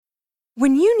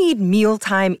When you need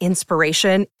mealtime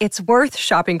inspiration, it's worth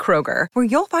shopping Kroger, where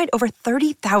you'll find over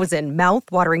 30,000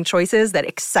 mouth-watering choices that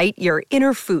excite your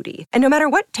inner foodie. And no matter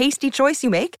what tasty choice you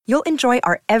make, you'll enjoy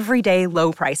our everyday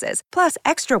low prices, plus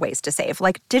extra ways to save,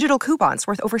 like digital coupons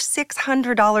worth over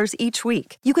 $600 each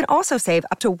week. You can also save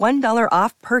up to $1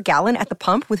 off per gallon at the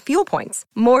pump with fuel points.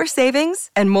 More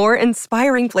savings and more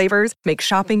inspiring flavors make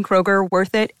shopping Kroger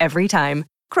worth it every time.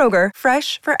 Kroger,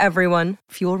 fresh for everyone.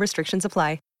 Fuel restrictions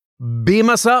apply. Beam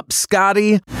us up,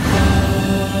 Scotty.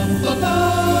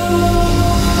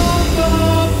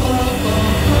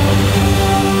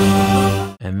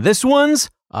 And this one's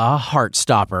a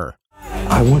Heartstopper.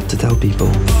 I want to tell people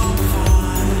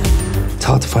it's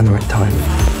hard to find the right time.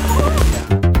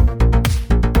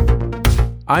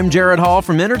 I'm Jared Hall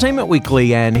from Entertainment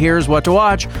Weekly, and here's what to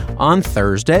watch on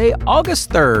Thursday, August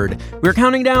 3rd. We're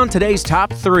counting down today's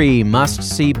top 3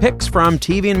 must-see picks from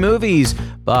TV and movies.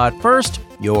 But first,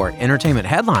 your entertainment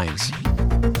headlines.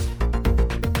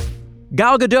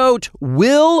 Gal Gadot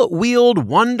will wield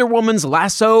Wonder Woman's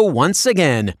lasso once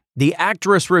again. The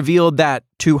actress revealed that,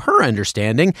 to her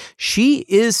understanding, she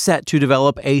is set to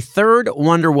develop a third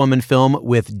Wonder Woman film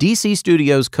with DC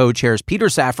Studios co-chairs Peter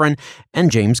Safran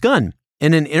and James Gunn.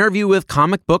 In an interview with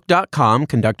comicbook.com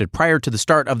conducted prior to the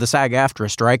start of the SAG-AFTRA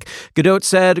strike, Gadot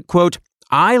said, quote,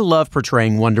 "I love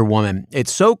portraying Wonder Woman.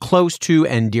 It's so close to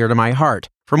and dear to my heart.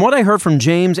 From what I heard from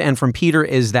James and from Peter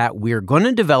is that we're going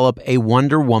to develop a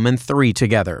Wonder Woman 3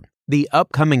 together." The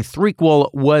upcoming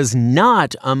threequel was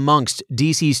not amongst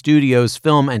DC Studios'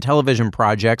 film and television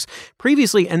projects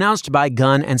previously announced by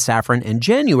Gunn and Safran in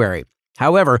January.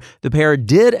 However, the pair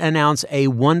did announce a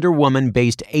Wonder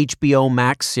Woman-based HBO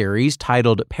Max series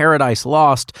titled Paradise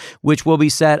Lost, which will be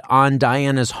set on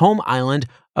Diana's home island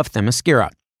of Themyscira.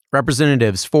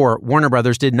 Representatives for Warner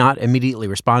Brothers did not immediately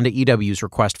respond to EW's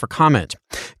request for comment.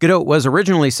 Gadot was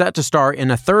originally set to star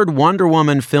in a third Wonder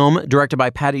Woman film directed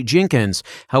by Patty Jenkins.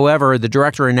 However, the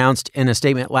director announced in a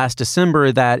statement last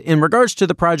December that in regards to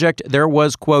the project, there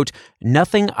was, quote,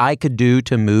 "nothing I could do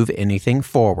to move anything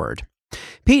forward."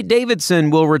 Pete Davidson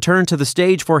will return to the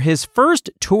stage for his first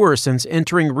tour since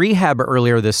entering rehab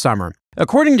earlier this summer.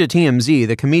 According to TMZ,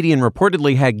 the comedian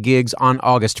reportedly had gigs on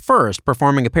August 1st,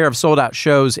 performing a pair of sold-out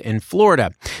shows in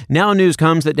Florida. Now news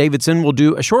comes that Davidson will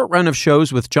do a short run of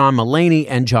shows with John Mulaney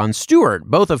and Jon Stewart,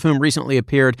 both of whom recently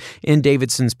appeared in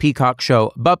Davidson's Peacock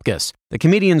show Bupkis. The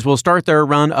comedians will start their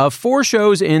run of 4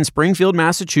 shows in Springfield,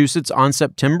 Massachusetts on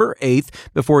September 8th,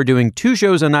 before doing 2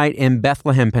 shows a night in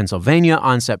Bethlehem, Pennsylvania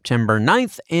on September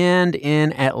 9th and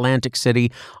in Atlantic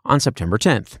City on September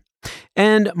 10th.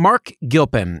 And Mark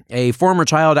Gilpin, a former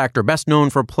child actor best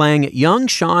known for playing young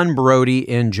Sean Brody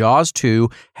in Jaws 2,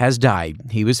 has died.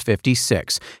 He was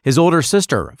 56. His older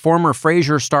sister, former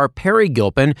Frasier star Perry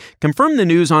Gilpin, confirmed the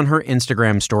news on her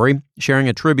Instagram story, sharing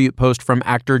a tribute post from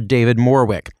actor David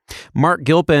Morwick. Mark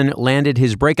Gilpin landed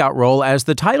his breakout role as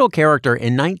the title character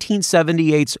in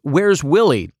 1978's Where's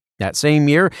Willie? That same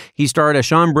year, he starred as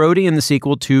Sean Brody in the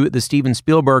sequel to the Steven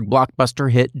Spielberg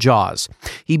blockbuster hit Jaws.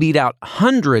 He beat out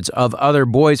hundreds of other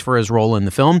boys for his role in the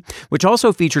film, which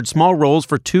also featured small roles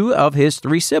for 2 of his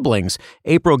 3 siblings.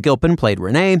 April Gilpin played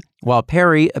Renee, while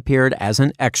Perry appeared as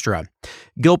an extra.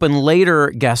 Gilpin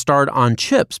later guest starred on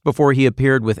Chips before he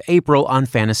appeared with April on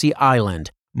Fantasy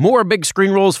Island. More big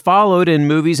screen roles followed in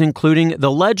movies including The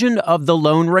Legend of the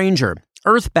Lone Ranger,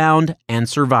 Earthbound, and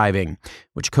Surviving,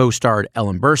 which co-starred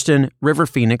Ellen Burstyn, River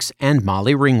Phoenix, and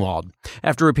Molly Ringwald.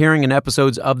 After appearing in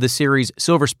episodes of the series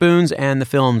Silver Spoons and the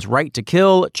films Right to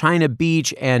Kill, China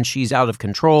Beach, and She's Out of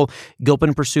Control,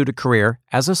 Gilpin pursued a career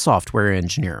as a software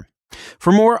engineer.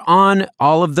 For more on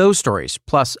all of those stories,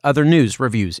 plus other news,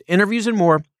 reviews, interviews, and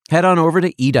more, head on over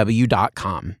to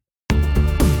EW.com.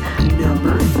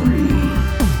 Number 3.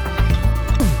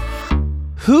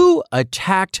 Who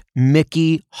attacked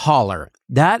Mickey Haller?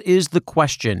 That is the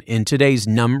question in today's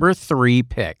number 3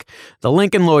 pick. The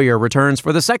Lincoln Lawyer returns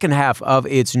for the second half of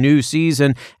its new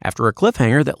season after a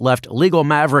cliffhanger that left legal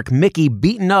maverick Mickey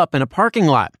beaten up in a parking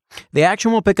lot. The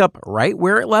action will pick up right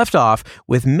where it left off,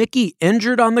 with Mickey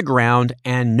injured on the ground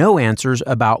and no answers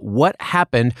about what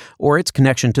happened or its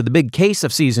connection to the big case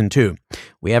of Season 2.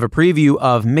 We have a preview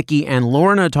of Mickey and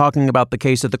Lorna talking about the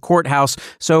case at the courthouse,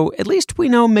 so at least we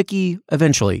know Mickey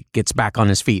eventually gets back on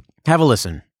his feet. Have a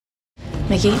listen.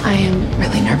 Mickey, I am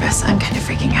really nervous. I'm kind of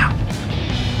freaking out.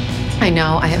 I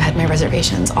know I have had my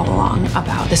reservations all along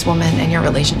about this woman and your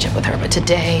relationship with her, but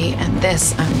today and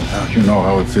this, You know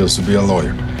how it feels to be a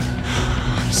lawyer.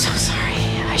 I'm so sorry.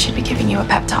 I should be giving you a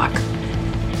pep talk.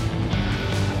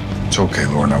 It's okay,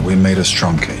 Lorna. We made a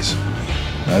strong case.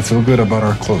 I feel good about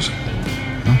our closing.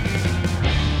 Huh?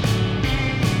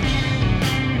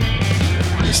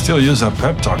 still use that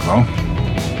pep talk, though.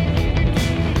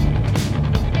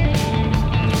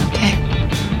 Okay.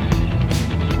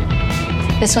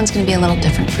 This one's going to be a little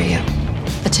different for you.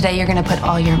 But today you're going to put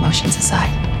all your emotions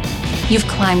aside. You've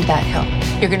climbed that hill.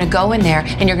 You're going to go in there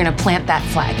and you're going to plant that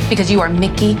flag because you are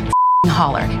Mickey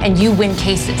Holler and you win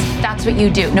cases. That's what you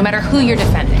do, no matter who you're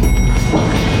defending.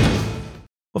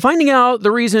 Well, finding out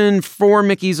the reason for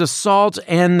Mickey's assault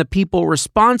and the people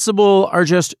responsible are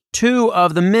just two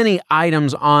of the many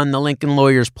items on the Lincoln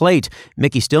lawyer's plate.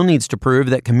 Mickey still needs to prove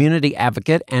that community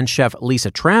advocate and chef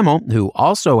Lisa Trammell, who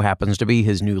also happens to be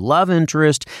his new love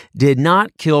interest, did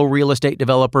not kill real estate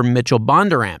developer Mitchell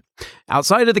Bondurant.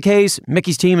 Outside of the case,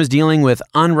 Mickey's team is dealing with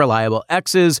unreliable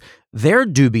exes, their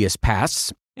dubious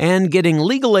pasts, and getting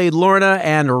legal aid Lorna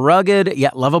and rugged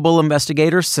yet lovable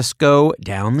investigator Cisco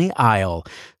down the aisle.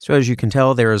 So as you can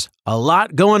tell, there's a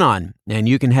lot going on, and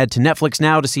you can head to Netflix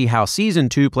now to see how Season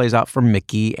 2 plays out for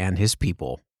Mickey and his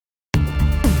people.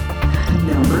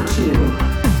 Number 2.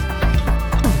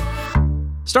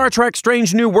 Star Trek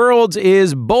Strange New Worlds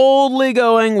is boldly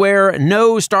going where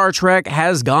no Star Trek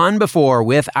has gone before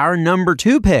with our number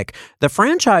 2 pick, the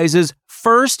franchise's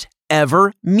first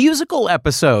ever musical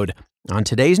episode. On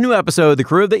today's new episode, the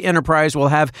crew of the Enterprise will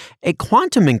have a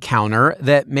quantum encounter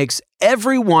that makes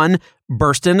everyone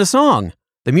burst into song.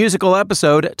 The musical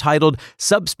episode, titled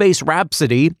Subspace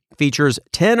Rhapsody, features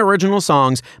 10 original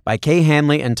songs by Kay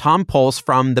Hanley and Tom Pulse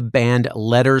from the band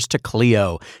Letters to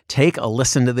Cleo. Take a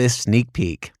listen to this sneak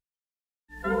peek.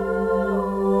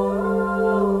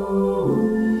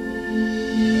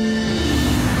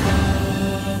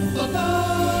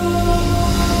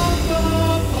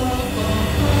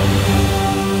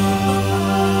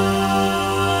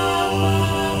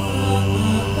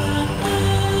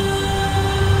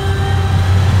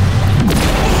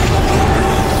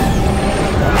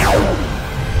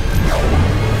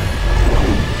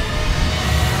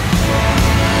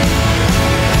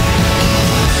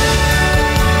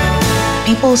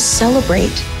 People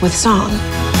celebrate with song.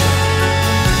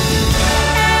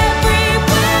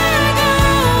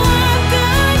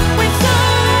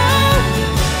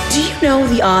 Do you know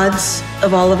the odds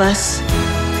of all of us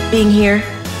being here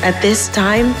at this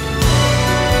time?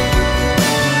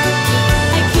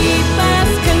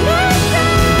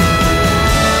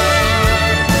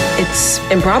 It's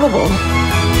improbable.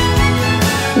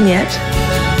 And yet,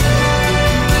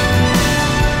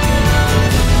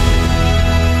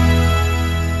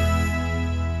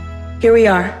 here we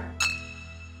are.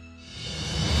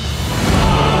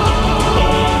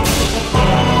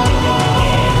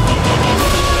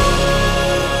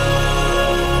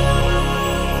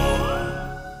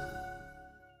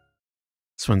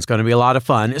 This one's going to be a lot of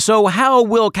fun. So how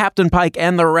will Captain Pike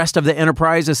and the rest of the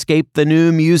Enterprise escape the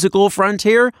new musical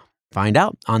frontier? Find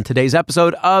out on today's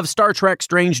episode of Star Trek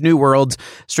Strange New Worlds,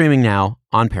 streaming now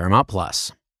on Paramount+.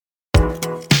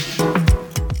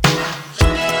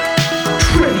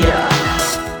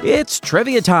 It's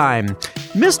trivia time.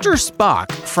 Mr.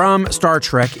 Spock from Star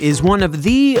Trek is one of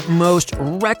the most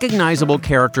recognizable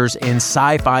characters in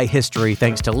sci-fi history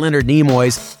thanks to Leonard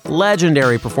Nimoy's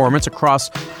legendary performance across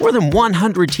more than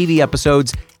 100 TV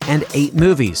episodes and 8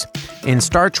 movies. In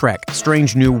Star Trek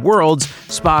Strange New Worlds,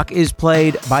 Spock is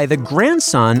played by the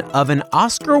grandson of an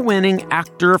Oscar-winning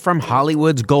actor from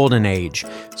Hollywood's golden age.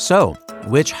 So,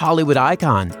 which Hollywood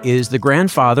icon is the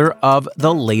grandfather of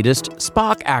the latest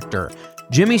Spock actor?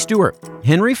 Jimmy Stewart,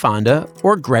 Henry Fonda,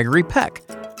 or Gregory Peck?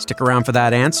 Stick around for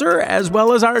that answer, as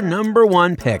well as our number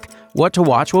 1 pick. What to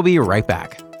watch, we'll be right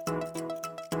back.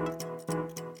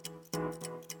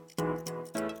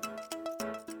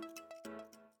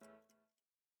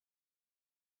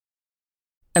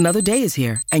 Another day is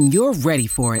here, and you're ready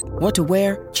for it. What to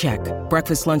wear? Check.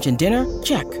 Breakfast, lunch, and dinner?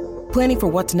 Check. Planning for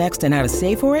what's next and how to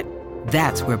save for it?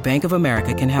 That's where Bank of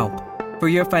America can help. For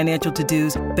your financial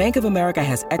to-dos, Bank of America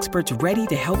has experts ready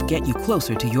to help get you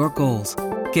closer to your goals.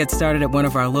 Get started at one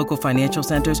of our local financial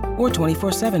centers or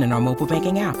 24/7 in our mobile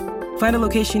banking app. Find a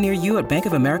location near you at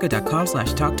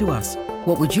bankofamerica.com/talktous.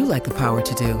 What would you like the power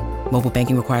to do? Mobile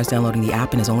banking requires downloading the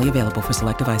app and is only available for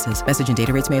select devices. Message and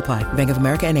data rates may apply. Bank of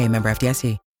America N.A., member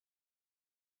FDIC.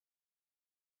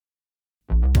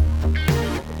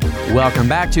 Welcome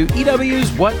back to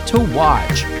EW's What to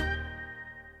Watch.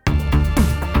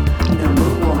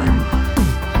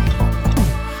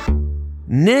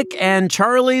 Nick and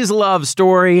Charlie's love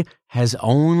story has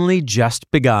only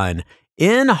just begun.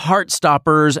 In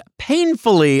Heartstopper's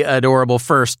painfully adorable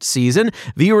first season,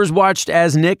 viewers watched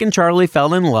as Nick and Charlie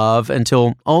fell in love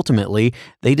until ultimately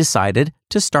they decided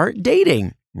to start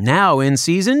dating. Now in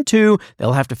season 2,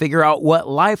 they'll have to figure out what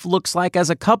life looks like as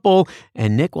a couple,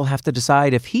 and Nick will have to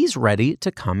decide if he's ready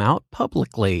to come out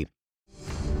publicly.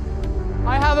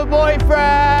 I have a boyfriend!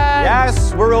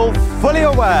 Yes, we're all fully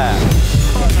aware.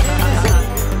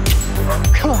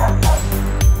 Come on.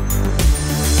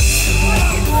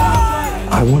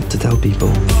 I want to tell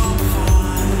people.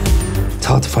 It's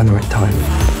hard to find the right time.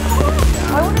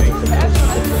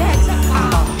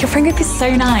 Your friend group is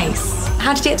so nice.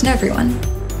 How did you get to know everyone?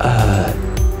 I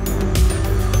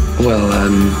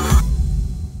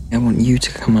want you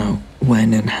to come out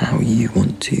when and how you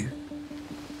want to.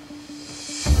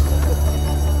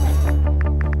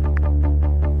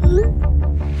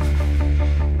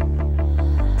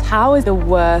 How is the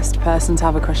worst person to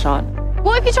have a crush on?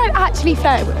 What if you tried actually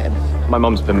flirting with him? My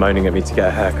mum's been moaning at me to get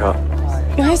a haircut.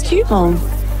 Your hair's cute, Mom.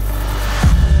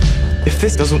 If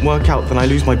this doesn't work out, then I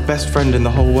lose my best friend in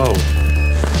the whole world.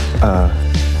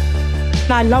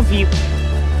 I love you.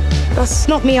 That's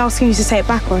not me asking you to say it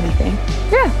back or anything.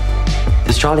 Yeah.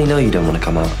 Does Charlie know you don't want to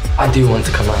come out? I do want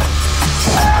to come out.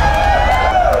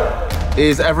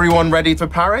 Is everyone ready for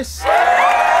Paris?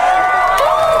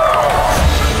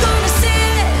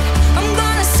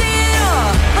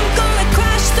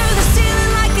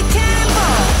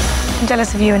 I'm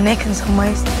jealous of you and Nick in some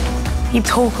ways. You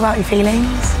talk about your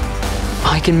feelings.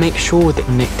 I can make sure that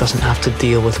Nick doesn't have to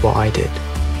deal with what I did.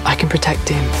 I can protect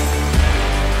him.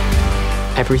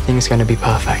 Everything's going to be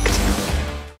perfect.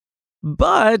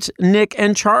 But Nick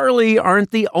and Charlie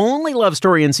aren't the only love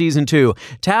story in season 2.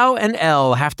 Tao and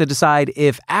Elle have to decide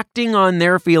if acting on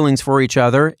their feelings for each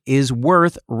other is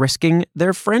worth risking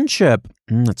their friendship.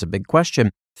 That's a big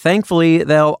question. Thankfully,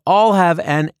 they'll all have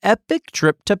an epic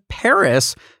trip to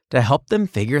Paris to help them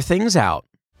figure things out.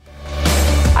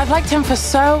 I've liked him for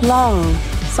so long.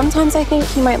 Sometimes I think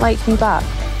he might like me back.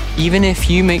 Even if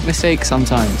you make mistakes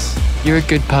sometimes, you're a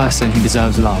good person who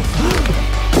deserves love.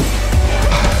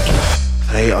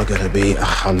 They are going to be a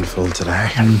handful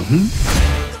today.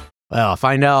 Well,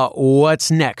 find out what's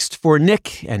next for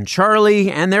Nick and Charlie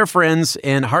and their friends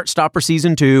in Heartstopper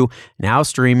Season 2, now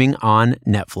streaming on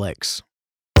Netflix.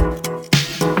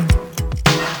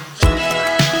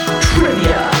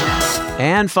 Trivia.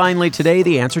 And finally today,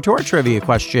 the answer to our trivia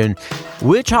question.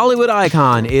 Which Hollywood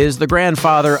icon is the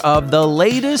grandfather of the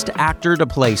latest actor to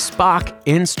play Spock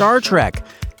in Star Trek?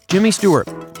 Jimmy Stewart,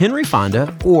 Henry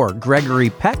Fonda, or Gregory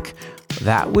Peck?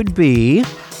 That would be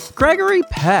Gregory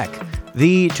Peck.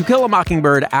 The To Kill a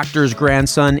Mockingbird actor's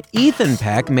grandson, Ethan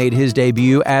Peck, made his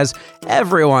debut as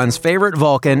everyone's favorite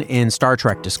Vulcan in Star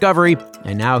Trek Discovery,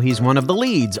 and now he's one of the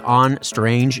leads on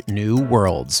Strange New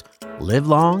Worlds. Live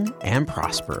long and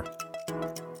prosper.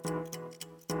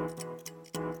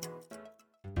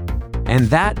 And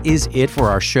that is it for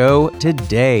our show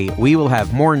today. We will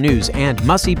have more news and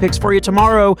must-see picks for you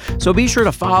tomorrow, so be sure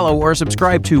to follow or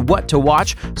subscribe to What to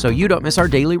Watch so you don't miss our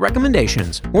daily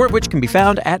recommendations, more of which can be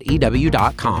found at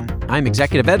EW.com. I'm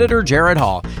Executive Editor Jared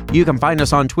Hall. You can find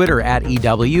us on Twitter at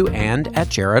EW and at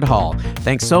Jared Hall.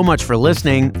 Thanks so much for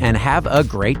listening, and have a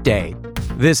great day.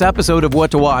 This episode of What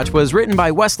to Watch was written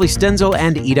by Wesley Stenzel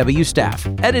and EW staff,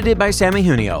 edited by Sammy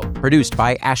Junio, produced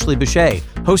by Ashley Boucher,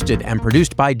 hosted and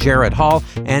produced by Jared Hall,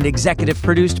 and executive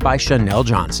produced by Chanel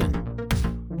Johnson.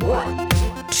 What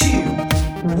to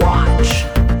Watch.